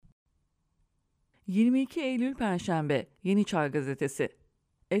22 Eylül Perşembe Yeni Çağ Gazetesi.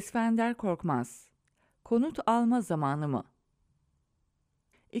 Esfender Korkmaz. Konut alma zamanı mı?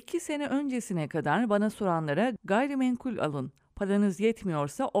 2 sene öncesine kadar bana soranlara gayrimenkul alın, paranız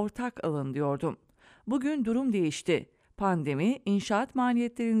yetmiyorsa ortak alın diyordum. Bugün durum değişti. Pandemi, inşaat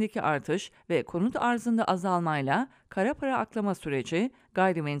maliyetlerindeki artış ve konut arzında azalmayla kara para aklama süreci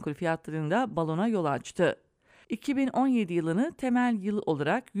gayrimenkul fiyatlarında balona yol açtı. 2017 yılını temel yıl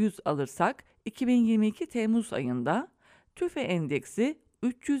olarak 100 alırsak, 2022 Temmuz ayında TÜFE endeksi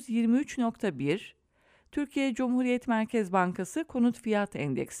 323.1, Türkiye Cumhuriyet Merkez Bankası Konut Fiyat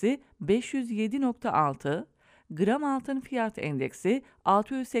Endeksi 507.6, gram altın fiyat endeksi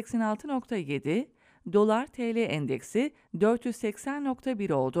 686.7, dolar TL endeksi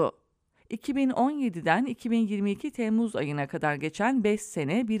 480.1 oldu. 2017'den 2022 Temmuz ayına kadar geçen 5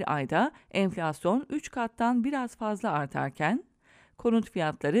 sene bir ayda enflasyon 3 kattan biraz fazla artarken konut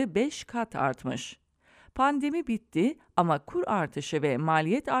fiyatları 5 kat artmış. Pandemi bitti ama kur artışı ve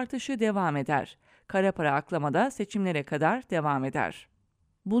maliyet artışı devam eder. Kara para aklamada seçimlere kadar devam eder.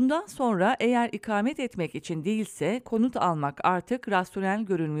 Bundan sonra eğer ikamet etmek için değilse konut almak artık rasyonel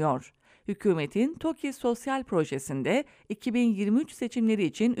görünmüyor. Hükümetin TOKİ sosyal projesinde 2023 seçimleri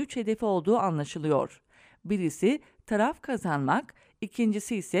için 3 hedefi olduğu anlaşılıyor. Birisi taraf kazanmak,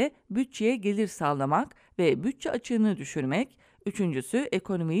 ikincisi ise bütçeye gelir sağlamak ve bütçe açığını düşürmek, üçüncüsü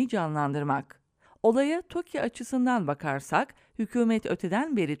ekonomiyi canlandırmak. Olaya TOKİ açısından bakarsak, hükümet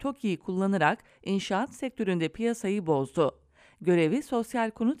öteden beri TOKİ'yi kullanarak inşaat sektöründe piyasayı bozdu. Görevi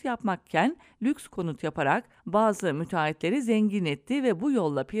sosyal konut yapmakken lüks konut yaparak bazı müteahhitleri zengin etti ve bu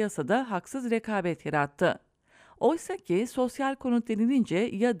yolla piyasada haksız rekabet yarattı. Oysa ki sosyal konut denilince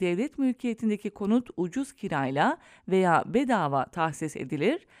ya devlet mülkiyetindeki konut ucuz kirayla veya bedava tahsis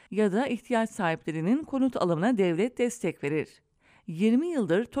edilir ya da ihtiyaç sahiplerinin konut alımına devlet destek verir. 20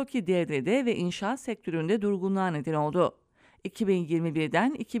 yıldır TOKİ devrede ve inşaat sektöründe durgunluğa neden oldu.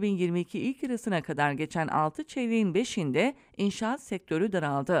 2021'den 2022 ilk yarısına kadar geçen 6 çeyreğin 5'inde inşaat sektörü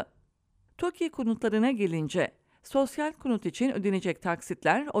daraldı. TOKİ konutlarına gelince, sosyal konut için ödenecek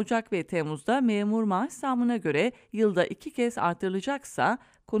taksitler Ocak ve Temmuz'da memur maaş zammına göre yılda 2 kez artırılacaksa,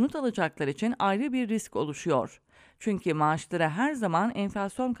 konut alacaklar için ayrı bir risk oluşuyor. Çünkü maaşlara her zaman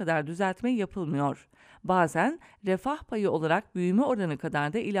enflasyon kadar düzeltme yapılmıyor. Bazen refah payı olarak büyüme oranı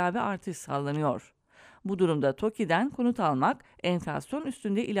kadar da ilave artış sağlanıyor. Bu durumda TOKİ'den konut almak enflasyon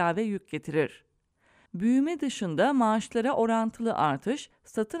üstünde ilave yük getirir. Büyüme dışında maaşlara orantılı artış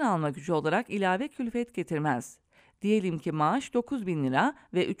satın alma gücü olarak ilave külfet getirmez. Diyelim ki maaş 9.000 lira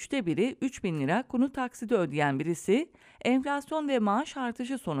ve 1/3'ü 3.000 lira konut taksidi ödeyen birisi, enflasyon ve maaş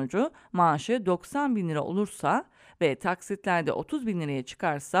artışı sonucu maaşı 90.000 lira olursa ve taksitlerde 30.000 liraya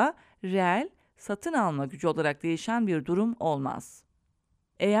çıkarsa reel satın alma gücü olarak değişen bir durum olmaz.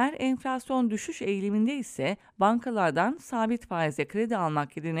 Eğer enflasyon düşüş eğiliminde ise bankalardan sabit faizle kredi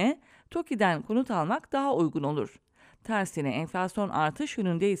almak yerine TOKİ'den konut almak daha uygun olur. Tersine enflasyon artış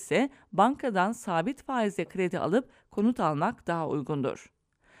yönünde ise bankadan sabit faizle kredi alıp konut almak daha uygundur.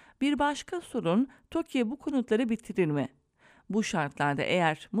 Bir başka sorun, TOKİ bu konutları bitirir mi? Bu şartlarda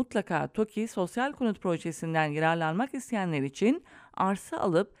eğer mutlaka TOKİ sosyal konut projesinden yararlanmak isteyenler için arsa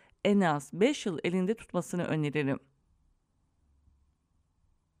alıp en az 5 yıl elinde tutmasını öneririm.